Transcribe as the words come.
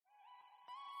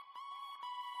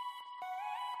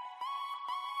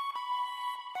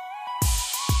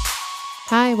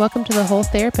Hi, welcome to the Whole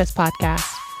Therapist podcast.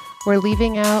 We're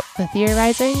leaving out the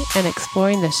theorizing and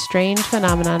exploring the strange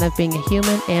phenomenon of being a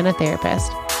human and a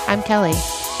therapist. I'm Kelly,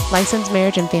 licensed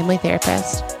marriage and family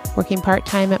therapist, working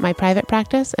part-time at my private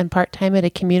practice and part-time at a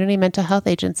community mental health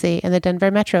agency in the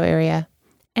Denver metro area.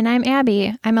 And I'm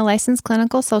Abby. I'm a licensed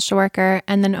clinical social worker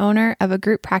and the owner of a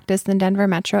group practice in the Denver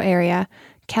metro area.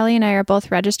 Kelly and I are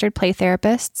both registered play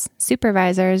therapists,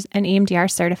 supervisors, and EMDR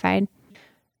certified.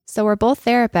 So we're both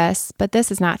therapists, but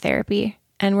this is not therapy.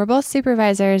 And we're both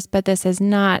supervisors, but this is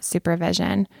not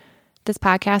supervision. This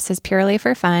podcast is purely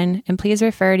for fun, and please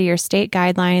refer to your state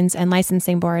guidelines and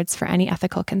licensing boards for any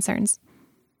ethical concerns.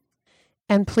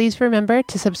 And please remember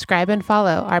to subscribe and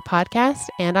follow our podcast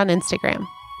and on Instagram.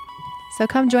 So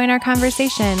come join our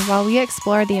conversation while we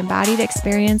explore the embodied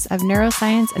experience of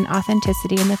neuroscience and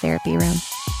authenticity in the therapy room.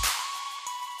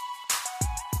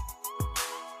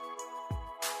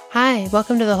 Hi,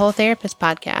 welcome to the Whole Therapist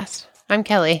podcast. I'm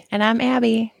Kelly. And I'm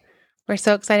Abby. We're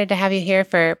so excited to have you here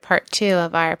for part 2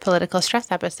 of our political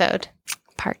stress episode.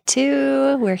 Part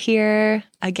 2, we're here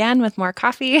again with more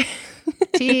coffee.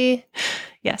 Tea.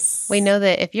 Yes. We know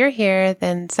that if you're here,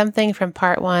 then something from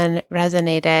part 1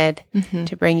 resonated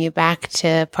to bring you back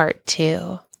to part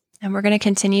 2. And we're going to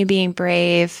continue being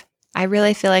brave. I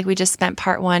really feel like we just spent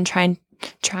part 1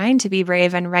 trying to be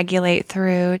brave and regulate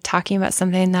through talking about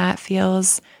something that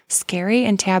feels scary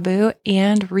and taboo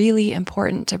and really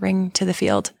important to bring to the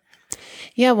field.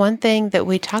 Yeah, one thing that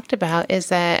we talked about is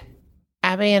that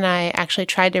Abby and I actually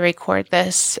tried to record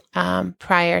this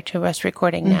prior to us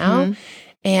recording now.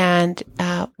 And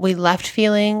we left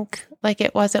feeling like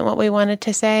it wasn't what we wanted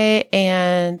to say.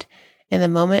 And in the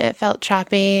moment, it felt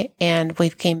choppy. And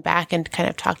we came back and kind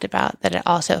of talked about that it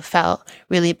also felt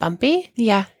really bumpy.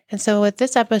 Yeah. And so with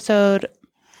this episode,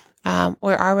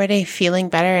 we're already feeling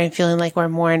better and feeling like we're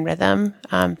more in rhythm,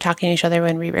 talking to each other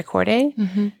when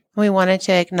re-recording. We wanted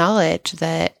to acknowledge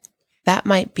that that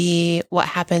might be what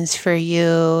happens for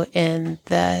you in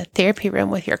the therapy room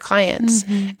with your clients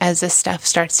as this stuff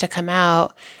starts to come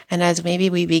out. And as maybe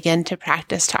we begin to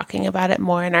practice talking about it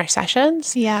more in our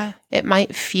sessions, it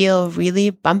might feel really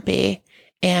bumpy.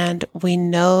 And we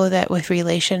know that with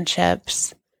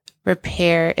relationships,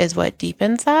 repair is what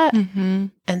deepens that.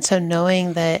 And so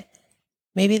knowing that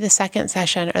maybe the second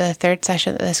session or the third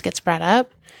session that this gets brought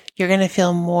up, you're going to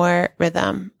feel more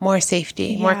rhythm, more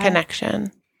safety, more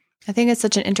connection. I think it's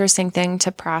such an interesting thing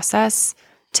to process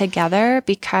together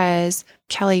because,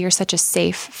 Kelly, you're such a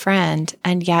safe friend,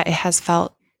 and yet it has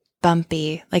felt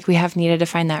bumpy. Like we have needed to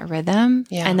find that rhythm.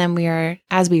 And then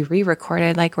as we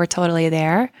re-recorded, like we're totally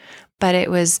there. But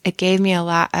it gave me a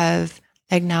lot of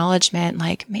acknowledgement,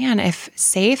 like, man, if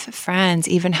safe friends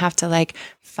even have to like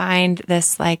find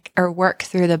this or work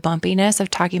through the bumpiness of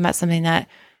talking about something that,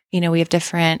 we have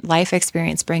different life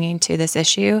experience bringing to this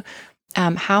issue,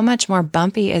 how much more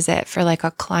bumpy is it for like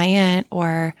a client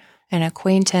or an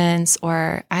acquaintance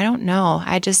or I don't know.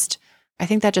 I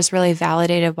think that just really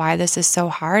validated why this is so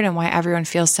hard and why everyone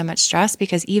feels so much stress,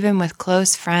 because even with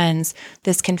close friends,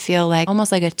 this can feel like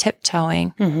almost like a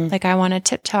tiptoeing. Like I want to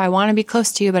tiptoe. I want to be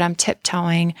close to you, but I'm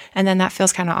tiptoeing. And then that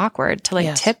feels kind of awkward to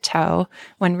like tiptoe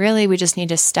when really we just need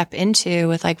to step into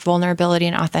with like vulnerability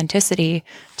and authenticity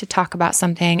to talk about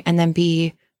something and then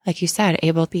be, like you said,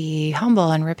 able to be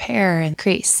humble and repair and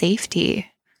create safety.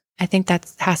 I think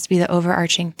that has to be the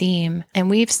overarching theme. And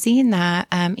we've seen that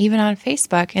even on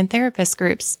Facebook and therapist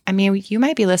groups. I mean, you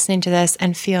might be listening to this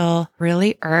and feel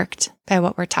really irked by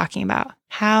what we're talking about.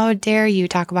 How dare you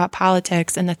talk about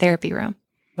politics in the therapy room?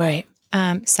 Right.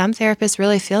 Some therapists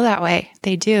really feel that way.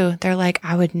 They do. They're like,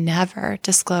 I would never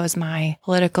disclose my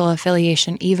political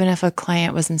affiliation, even if a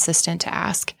client was insistent to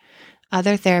ask.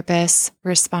 Other therapists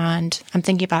respond. I'm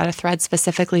thinking about a thread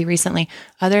specifically recently.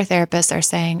 Other therapists are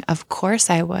saying, of course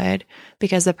I would,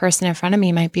 because the person in front of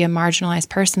me might be a marginalized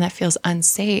person that feels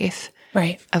unsafe.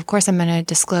 Right. Of course I'm going to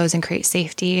disclose and create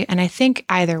safety. And I think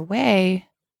either way,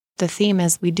 the theme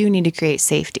is we do need to create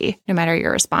safety, no matter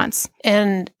your response.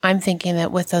 And I'm thinking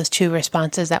that with those 2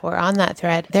 responses that were on that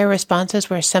thread, their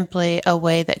responses were simply a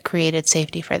way that created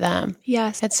safety for them.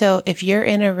 Yes. And so if you're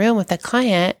in a room with a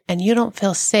client and you don't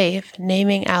feel safe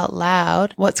naming out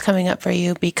loud what's coming up for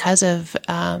you because of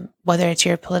whether it's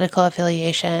your political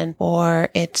affiliation or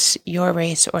it's your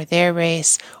race or their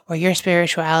race or your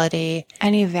spirituality.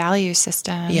 Any value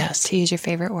system. Yes. To use your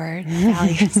favorite word,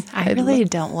 values. I really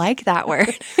don't like that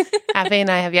word. Abby and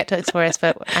I have yet to explore this,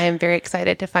 but I am very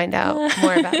excited to find out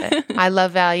more about it. I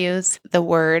love values, the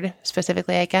word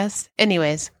specifically, I guess.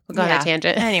 Anyways, we'll go on a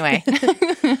tangent. Anyway.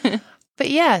 But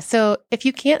yeah, so if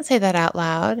you can't say that out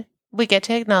loud, we get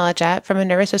to acknowledge that from a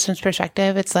nervous system's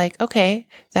perspective. It's like, okay,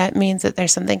 that means that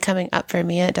there's something coming up for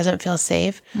me and it doesn't feel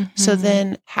safe. So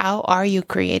then how are you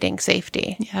creating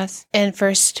safety? Yes. And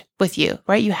first with you,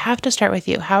 right? You have to start with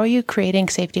you. How are you creating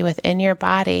safety within your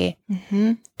body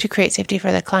to create safety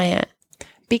for the client?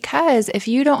 Because if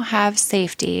you don't have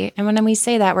safety, and when we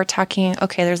say that, we're talking,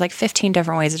 okay, there's like 15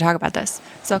 different ways to talk about this.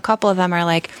 So a couple of them are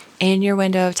like in your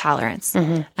window of tolerance,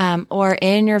 or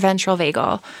in your ventral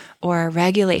vagal, or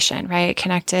regulation, right?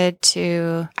 Connected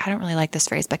to, I don't really like this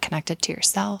phrase, but connected to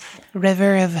yourself.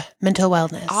 River of mental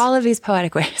wellness. All of these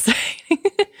poetic ways.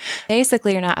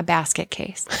 Basically, you're not a basket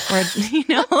case or,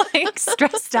 like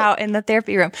stressed out in the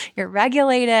therapy room. You're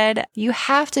regulated. You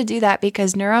have to do that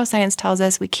because neuroscience tells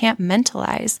us we can't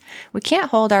mentalize. We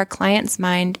can't hold our client's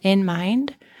mind in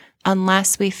mind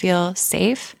unless we feel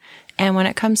safe. And when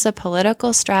it comes to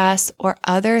political stress or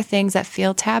other things that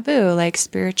feel taboo, like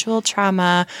spiritual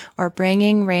trauma or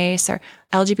bringing race or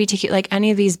LGBTQ, like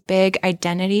any of these big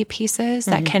identity pieces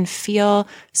that can feel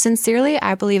sincerely,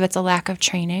 I believe it's a lack of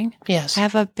training. Yes. I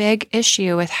have a big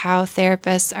issue with how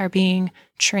therapists are being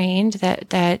trained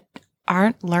that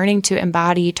aren't learning to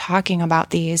embody talking about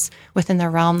these within the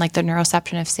realm, like the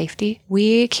neuroception of safety.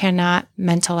 We cannot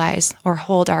mentalize or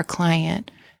hold our client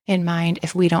in mind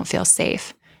if we don't feel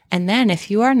safe. And then if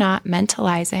you are not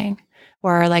mentalizing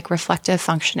or like reflective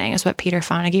functioning is what Peter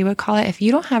Fonagy would call it. If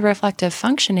you don't have reflective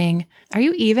functioning, are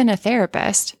you even a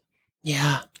therapist?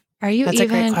 Yeah. Are you That's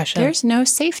even, a great question. There's no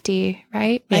safety,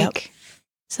 right? Like,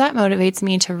 so that motivates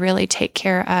me to really take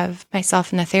care of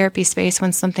myself in the therapy space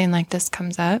when something like this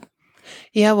comes up.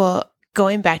 Yeah. Well,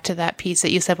 going back to that piece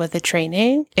that you said with the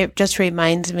training, it just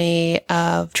reminds me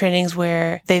of trainings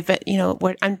where they've been,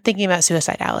 where I'm thinking about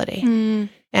suicidality.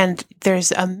 And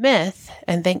there's a myth,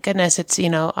 and thank goodness it's,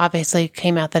 obviously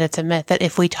came out that it's a myth, that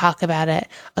if we talk about it,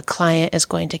 a client is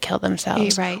going to kill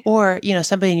themselves. Right. Or,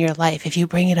 somebody in your life, if you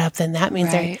bring it up, then that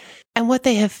means they're... And what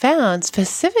they have found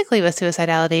specifically with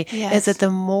suicidality is that the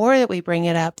more that we bring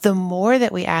it up, the more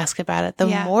that we ask about it, the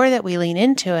more that we lean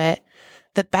into it,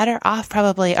 the better off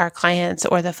probably our clients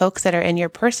or the folks that are in your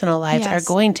personal lives are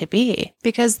going to be.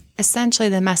 Because essentially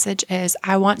the message is,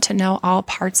 I want to know all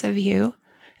parts of you.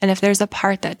 And if there's a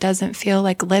part that doesn't feel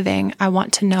like living, I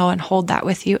want to know and hold that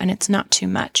with you. And it's not too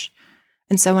much.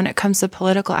 And so when it comes to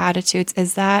political attitudes,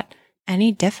 is that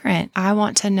any different? I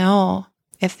want to know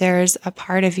if there's a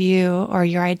part of you or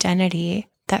your identity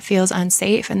that feels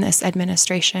unsafe in this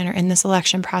administration or in this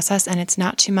election process, and it's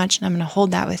not too much, and I'm going to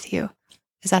hold that with you.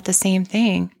 Is that the same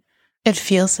thing? It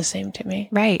feels the same to me.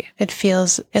 Right. It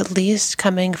feels, at least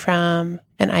coming from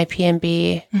an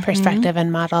IPMB perspective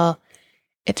and model,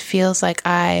 it feels like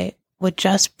I would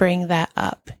just bring that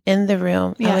up in the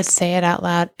room. I would say it out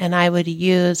loud, and I would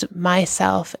use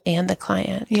myself and the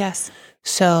client. Yes.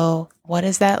 So what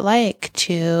is that like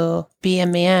to be a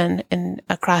man and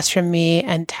across from me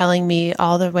and telling me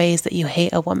all the ways that you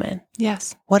hate a woman?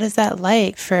 Yes. What is that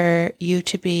like for you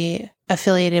to be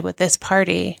affiliated with this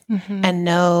party and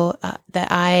know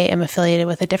that I am affiliated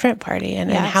with a different party?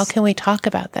 And how can we talk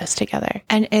about this together?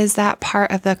 And is that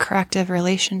part of the corrective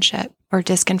relationship or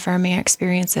disconfirming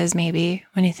experiences, maybe,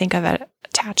 when you think of it,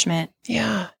 attachment?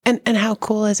 Yeah. And how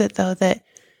cool is it, though, that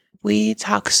we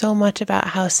talk so much about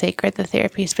how sacred the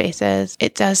therapy space is.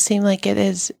 It does seem like it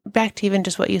is, back to even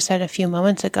just what you said a few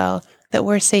moments ago, that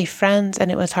we're safe friends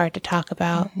and it was hard to talk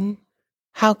about.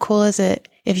 How cool is it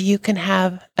if you can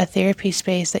have a therapy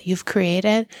space that you've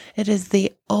created? It is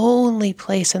the only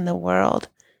place in the world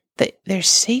that there's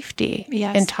safety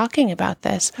in talking about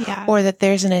this, or that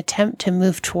there's an attempt to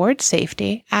move towards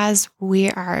safety. As we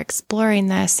are exploring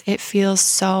this, it feels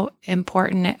so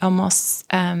important. It almost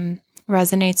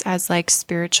resonates as like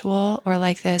spiritual or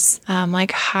like this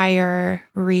like higher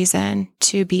reason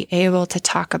to be able to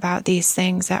talk about these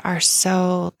things that are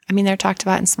so, they're talked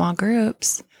about in small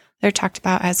groups. They're talked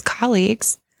about as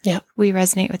colleagues. Yeah, we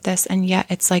resonate with this. And yet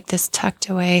it's like this tucked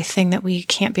away thing that we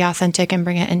can't be authentic and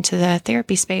bring it into the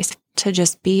therapy space, to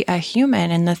just be a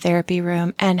human in the therapy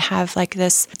room and have like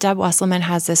this. Deb Wesselman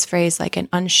has this phrase, like an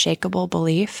unshakable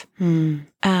belief. And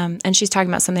she's talking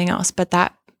about something else, but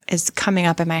that is coming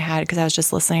up in my head because I was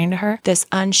just listening to her. This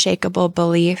unshakable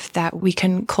belief that we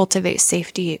can cultivate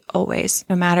safety always,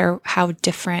 no matter how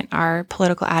different our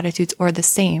political attitudes or the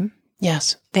same.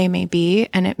 Yes, they may be.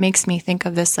 And it makes me think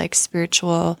of this like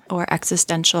spiritual or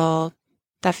existential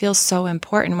that feels so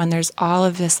important when there's all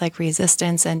of this like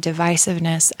resistance and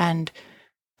divisiveness. And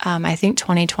I think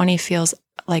 2020 feels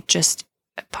like just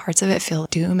parts of it feel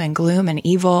doom and gloom and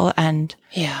evil. And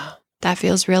that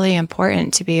feels really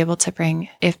important to be able to bring,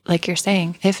 if, like you're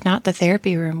saying, if not the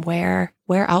therapy room, where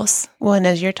else? Well, and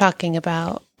as you're talking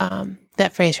about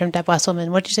that phrase from Deb Wesselman.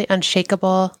 What did you say?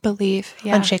 Unshakable belief.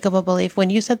 Yeah. Unshakable belief. When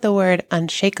you said the word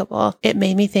unshakable, it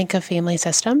made me think of family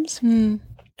systems.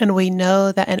 And we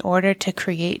know that in order to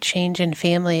create change in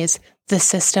families, the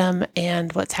system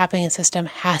and what's happening in the system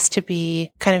has to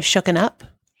be kind of shooken up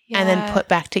and then put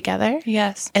back together.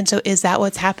 Yes. And so is that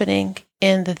what's happening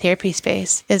in the therapy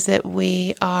space? Is that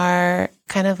we are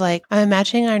kind of like, I'm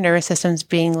imagining our nervous systems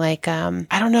being like, I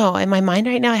don't know, in my mind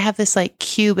right now, I have this like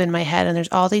cube in my head and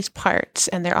there's all these parts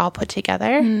and they're all put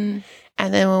together.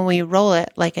 And then when we roll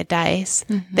it like a dice,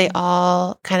 they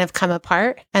all kind of come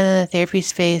apart. And in the therapy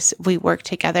space, we work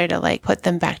together to like put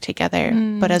them back together.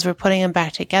 But as we're putting them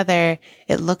back together,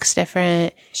 it looks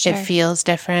different. Sure. It feels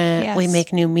different. Yes. We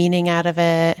make new meaning out of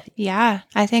it. Yeah.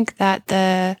 I think that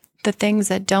the things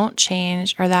that don't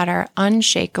change or that are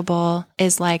unshakable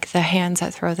is like the hands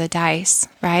that throw the dice,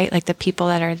 right? Like the people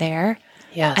that are there.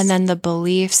 Yes. And then the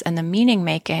beliefs and the meaning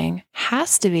making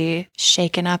has to be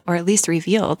shaken up or at least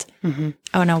revealed. An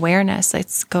awareness.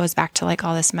 It goes back to like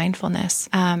all this mindfulness.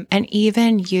 And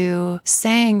even you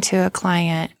saying to a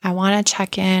client, I want to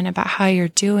check in about how you're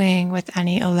doing with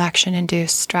any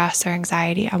election-induced stress or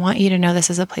anxiety. I want you to know this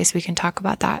is a place we can talk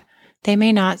about that. They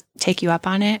may not take you up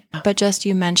on it, but just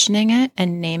you mentioning it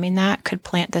and naming that could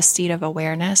plant the seed of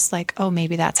awareness. Like, oh,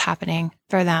 maybe that's happening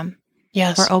for them.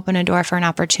 Yes. Or open a door for an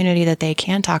opportunity that they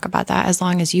can talk about that as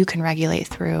long as you can regulate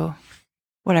through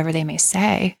whatever they may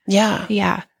say. Yeah.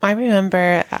 Yeah. I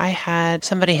remember I had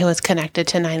somebody who was connected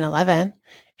to 9/11.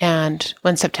 And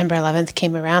when September 11th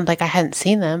came around, like I hadn't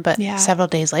seen them, but several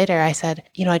days later I said,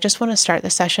 I just want to start the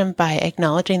session by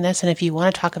acknowledging this. And if you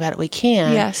want to talk about it, we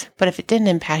can. Yes. But if it didn't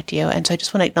impact you. And so I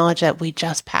just want to acknowledge that we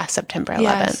just passed September 11th.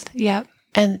 Yes. Yep.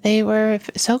 And they were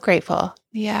so grateful.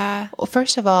 Yeah. Well,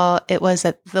 first of all, it was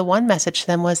that the one message to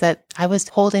them was that I was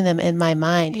holding them in my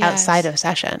mind outside of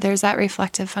session. There's that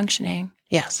reflective functioning.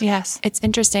 Yes. Yes. It's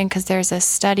interesting because there's a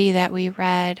study that we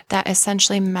read that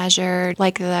essentially measured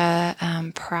like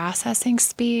the processing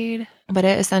speed, but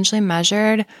it essentially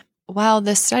measured, well,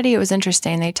 this study, it was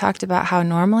interesting. They talked about how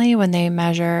normally when they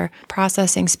measure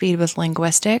processing speed with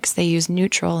linguistics, they use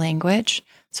neutral language.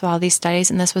 So all these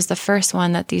studies, and this was the first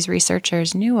one that these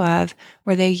researchers knew of,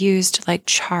 where they used like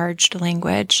charged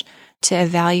language to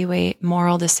evaluate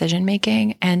moral decision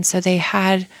making. And so they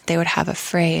would have a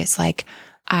phrase like,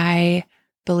 I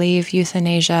believe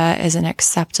euthanasia is an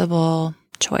acceptable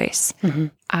choice.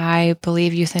 I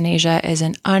believe euthanasia is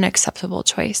an unacceptable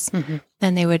choice.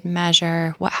 And they would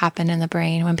measure what happened in the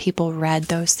brain when people read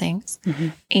those things.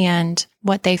 And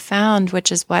what they found,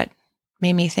 which is what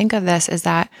made me think of this, is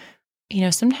that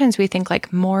sometimes we think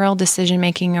like moral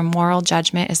decision-making or moral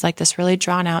judgment is like this really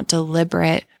drawn out,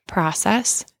 deliberate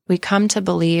process. We come to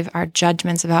believe our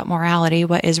judgments about morality,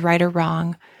 what is right or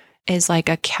wrong, is like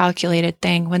a calculated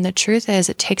thing. When the truth is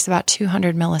it takes about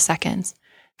 200 milliseconds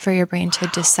for your brain to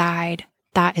decide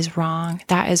that is wrong,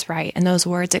 that is right. And those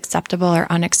words acceptable or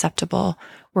unacceptable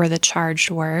were the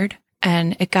charged word.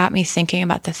 And it got me thinking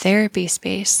about the therapy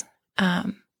space.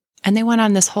 And they went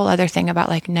on this whole other thing about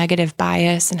like negative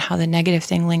bias and how the negative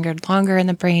thing lingered longer in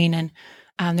the brain.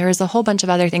 And there was a whole bunch of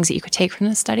other things that you could take from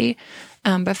the study.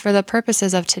 But for the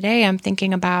purposes of today, I'm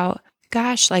thinking about,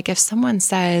 gosh, like if someone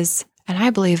says, and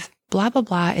I believe blah, blah,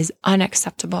 blah is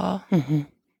unacceptable,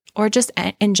 or just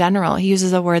in general, he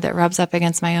uses a word that rubs up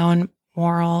against my own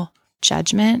moral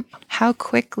judgment, how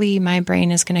quickly my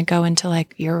brain is going to go into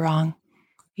like, you're wrong,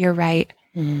 you're right.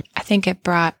 I think it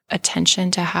brought attention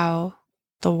to how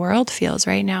the world feels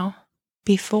right now.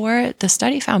 Before the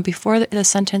study found, before the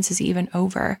sentence is even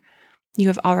over, you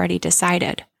have already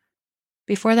decided.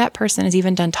 Before that person is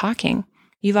even done talking,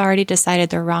 you've already decided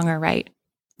they're wrong or right.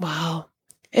 Wow.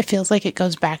 It feels like it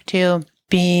goes back to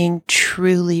being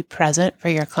truly present for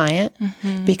your client.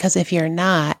 Because if you're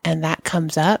not, and that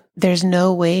comes up, there's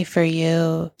no way for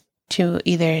you to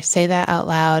either say that out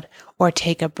loud or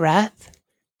take a breath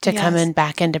to come in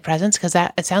back into presence. Because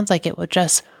it sounds like it would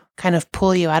just kind of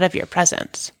pull you out of your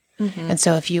presence. And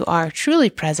so if you are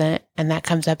truly present and that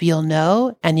comes up, you'll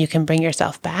know and you can bring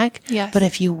yourself back. But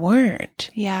if you weren't,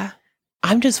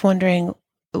 I'm just wondering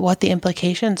what the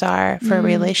implications are for a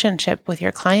relationship with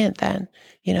your client then.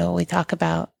 We talk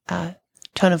about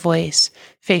tone of voice,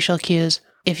 facial cues.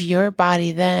 If your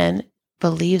body then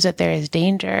believes that there is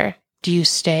danger, do you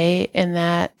stay in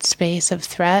that space of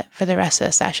threat for the rest of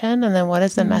the session? And then what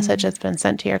is the message that's been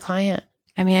sent to your client?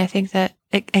 I mean, I think that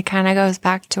it kind of goes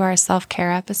back to our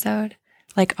self-care episode.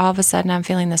 Like all of a sudden I'm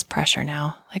feeling this pressure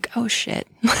now. Like, oh shit.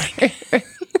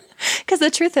 Because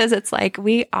the truth is, it's like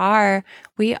we are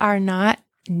not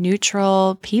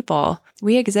neutral people.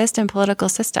 We exist in political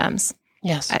systems.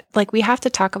 Yes. Like we have to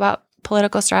talk about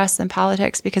political stress and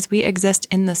politics because we exist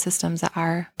in the systems that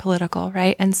are political,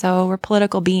 right? And so we're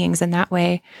political beings in that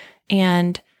way.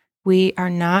 And we are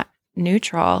not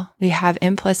neutral. We have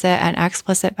implicit and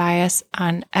explicit bias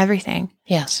on everything.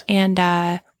 Yes. And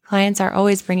clients are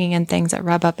always bringing in things that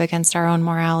rub up against our own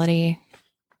morality.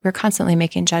 We're constantly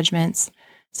making judgments.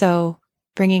 So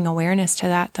bringing awareness to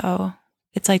that, though,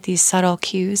 it's like these subtle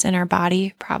cues in our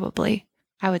body, probably,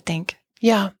 I would think.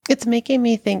 Yeah. It's making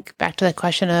me think back to the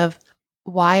question of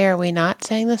why are we not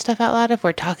saying this stuff out loud? If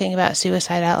we're talking about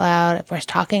suicide out loud, if we're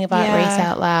talking about race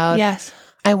out loud. Yes.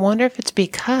 I wonder if it's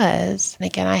because, and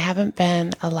again, I haven't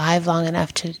been alive long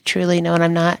enough to truly know, and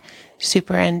I'm not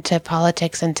super into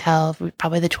politics until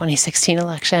probably the 2016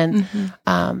 election.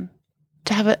 Mm-hmm.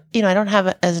 To have I don't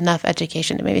have as enough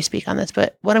education to maybe speak on this,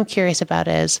 but what I'm curious about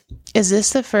is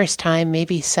this the first time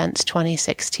maybe since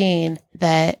 2016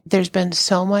 that there's been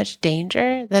so much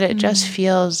danger that it just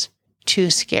feels too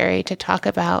scary to talk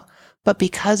about? But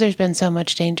because there's been so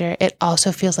much danger, it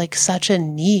also feels like such a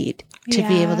need to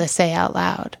be able to say out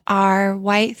loud. Are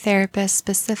white therapists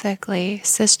specifically,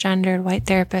 cisgendered white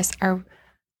therapists,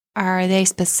 are they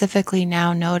specifically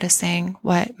now noticing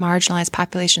what marginalized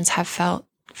populations have felt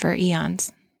for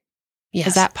eons? Yes.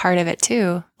 Is that part of it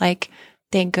too? Like,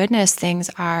 thank goodness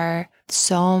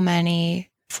so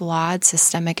many flawed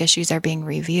systemic issues are being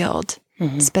revealed.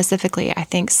 Mm-hmm. Specifically, I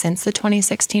think since the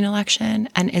 2016 election.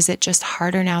 And is it just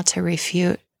harder now to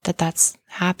refute that that's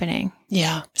happening?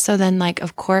 Yeah. So then, like,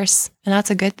 of course, and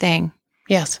that's a good thing.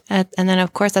 Yes. And then,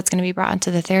 of course, that's going to be brought into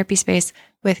the therapy space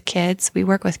with kids. We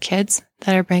work with kids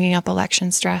that are bringing up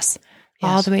election stress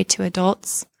all the way to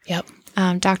adults. Yep.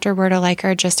 Dr. Werda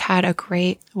Leiker just had a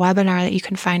great webinar that you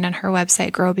can find on her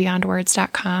website,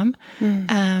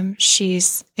 growbeyondwords.com.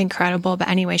 She's incredible. But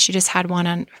anyway, she just had one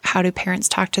on how do parents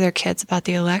talk to their kids about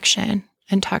the election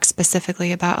and talk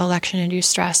specifically about election-induced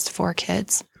stress for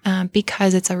kids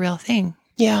because it's a real thing.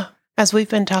 Yeah. As we've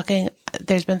been talking,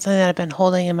 there's been something that I've been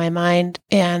holding in my mind.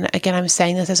 And again, I'm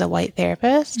saying this as a white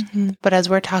therapist, but as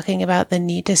we're talking about the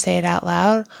need to say it out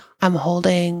loud, I'm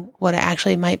holding what it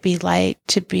actually might be like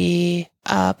to be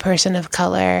a person of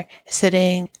color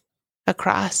sitting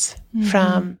across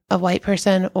from a white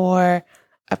person or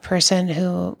a person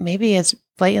who maybe is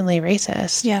blatantly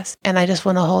racist. Yes. And I just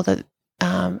want to hold it.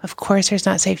 Of course, there's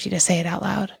not safety to say it out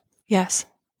loud. Yes.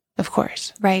 Of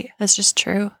course. Right. That's just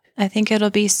true. I think it'll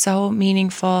be so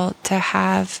meaningful to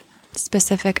have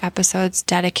specific episodes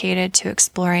dedicated to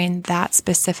exploring that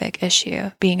specific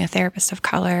issue, being a therapist of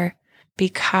color,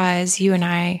 because you and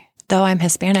I, though I'm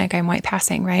Hispanic, I'm white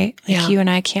passing, right? Like you and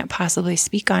I can't possibly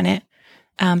speak on it,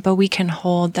 but we can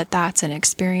hold that that's an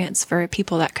experience for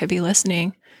people that could be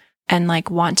listening and like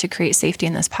want to create safety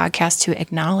in this podcast to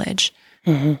acknowledge.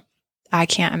 I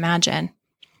can't imagine.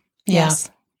 Yes.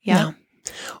 Yeah. No.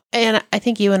 And I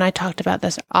think you and I talked about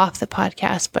this off the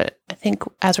podcast, but I think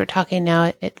as we're talking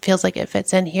now, it feels like it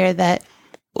fits in here that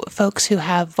folks who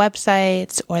have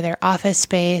websites or their office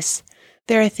space,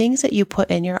 there are things that you put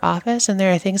in your office and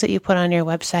there are things that you put on your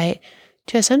website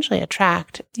to essentially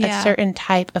attract a certain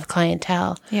type of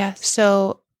clientele. Yes.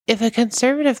 So if a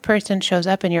conservative person shows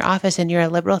up in your office and you're a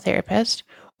liberal therapist,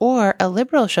 or a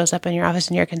liberal shows up in your office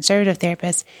and you're a conservative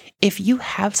therapist, if you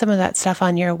have some of that stuff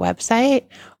on your website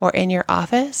or in your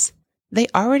office, they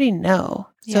already know.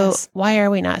 So why are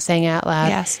we not saying it out loud?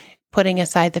 Yes. Putting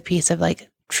aside the piece of like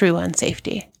true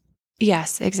unsafety.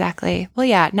 Yes, exactly. Well,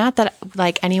 yeah, not that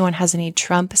like anyone has any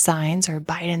Trump signs or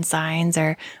Biden signs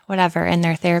or whatever in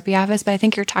their therapy office, but I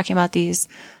think you're talking about these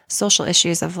social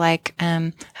issues of like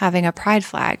having a pride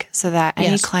flag so that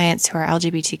any clients who are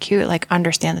LGBTQ like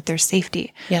understand that there's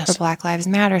safety for Black Lives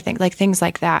Matter, things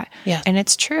like that. Yeah. And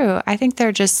it's true. I think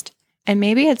they're just, and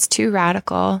maybe it's too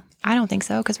radical. I don't think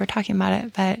so because we're talking about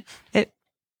it, but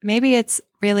maybe it's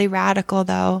really radical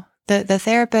though. The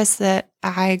therapist that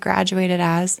I graduated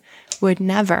as would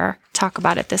never talk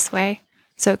about it this way.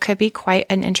 So it could be quite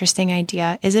an interesting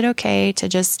idea. Is it okay to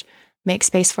just make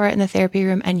space for it in the therapy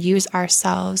room and use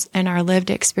ourselves and our lived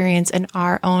experience and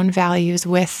our own values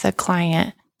with the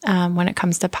client when it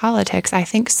comes to politics? I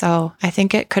think so. I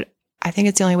think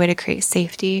it's the only way to create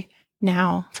safety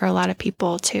now for a lot of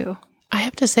people too. I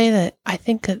have to say that I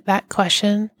think that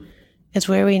question is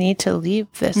where we need to leave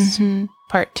this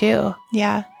part too.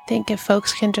 Yeah. I think if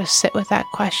folks can just sit with that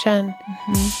question,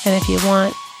 and if you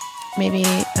want, maybe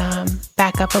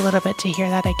back up a little bit to hear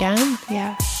that again.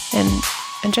 Yeah.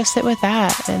 And just sit with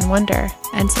that and wonder.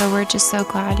 And so we're just so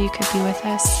glad you could be with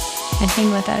us and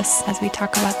hang with us as we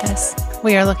talk about this.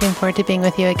 We are looking forward to being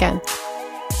with you again.